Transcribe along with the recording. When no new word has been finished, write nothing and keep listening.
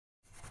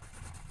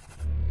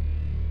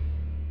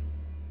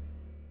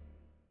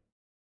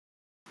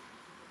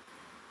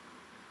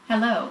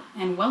Hello,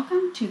 and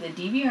welcome to the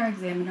DVR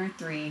Examiner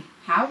 3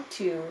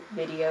 How-To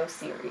video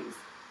series.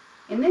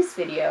 In this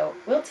video,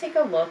 we'll take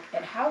a look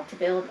at how to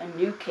build a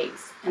new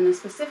case and the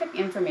specific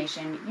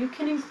information you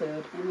can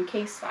include in the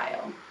case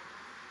file.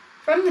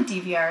 From the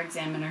DVR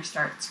Examiner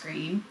start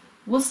screen,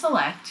 we'll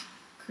select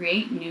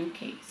Create New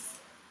Case.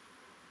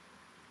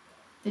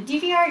 The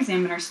DVR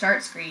Examiner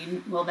start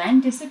screen will then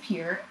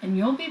disappear and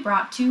you'll be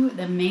brought to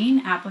the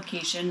main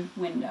application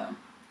window.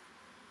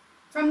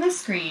 From this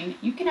screen,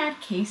 you can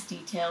add case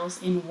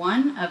details in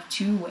one of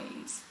two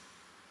ways.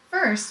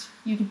 First,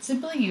 you can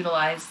simply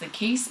utilize the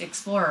Case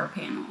Explorer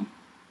panel.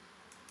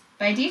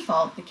 By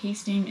default, the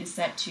case name is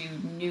set to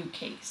New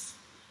Case.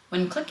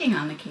 When clicking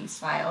on the case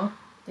file,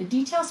 the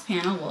Details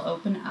panel will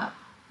open up,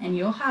 and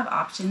you'll have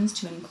options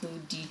to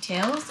include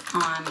details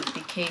on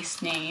the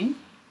case name,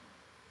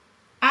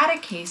 add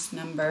a case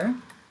number,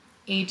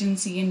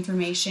 agency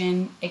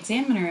information,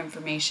 examiner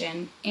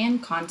information,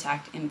 and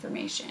contact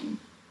information.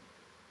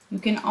 You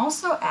can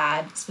also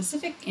add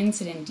specific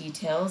incident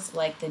details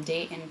like the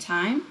date and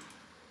time,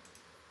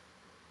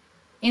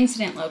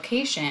 incident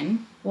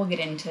location, we'll get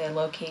into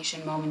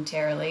location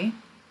momentarily,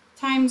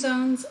 time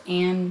zones,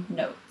 and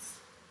notes.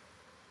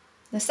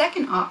 The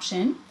second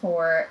option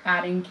for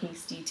adding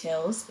case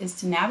details is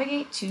to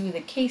navigate to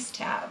the Case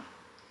tab.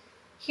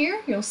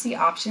 Here you'll see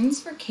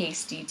options for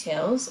case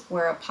details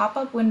where a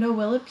pop-up window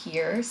will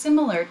appear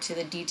similar to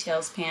the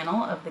Details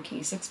panel of the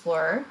Case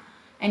Explorer,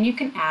 and you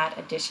can add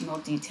additional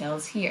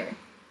details here.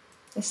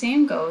 The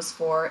same goes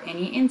for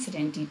any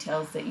incident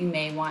details that you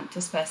may want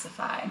to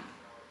specify.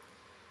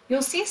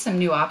 You'll see some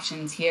new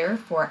options here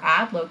for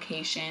Add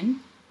Location,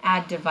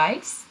 Add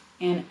Device,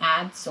 and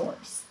Add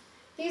Source.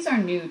 These are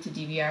new to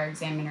DVR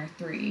Examiner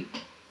 3,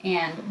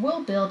 and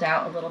we'll build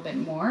out a little bit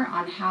more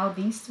on how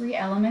these three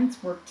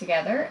elements work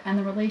together and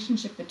the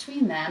relationship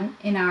between them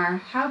in our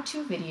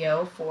how-to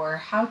video for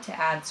how to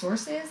add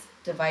sources,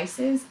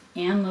 devices,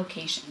 and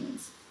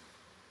locations.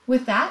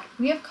 With that,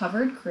 we have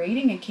covered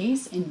creating a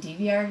case in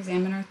DVR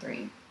Examiner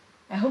 3.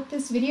 I hope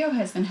this video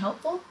has been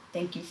helpful.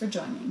 Thank you for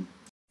joining.